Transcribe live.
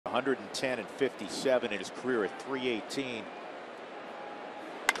110 and 57 in his career at 3.18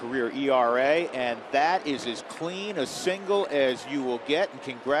 career ERA, and that is as clean a single as you will get. And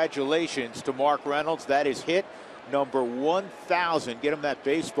congratulations to Mark Reynolds. That is hit number 1,000. Get him that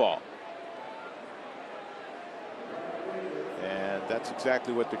baseball. And that's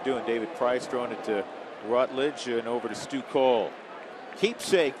exactly what they're doing. David Price throwing it to Rutledge and over to Stu Cole.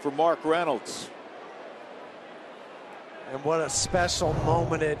 Keepsake for Mark Reynolds. And what a special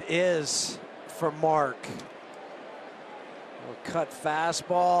moment it is for Mark. A cut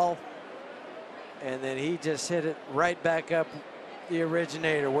fastball, and then he just hit it right back up the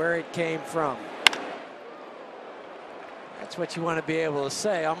originator where it came from. That's what you want to be able to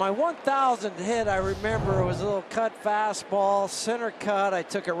say. On my 1,000th hit, I remember it was a little cut fastball, center cut. I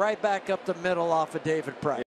took it right back up the middle off of David Price.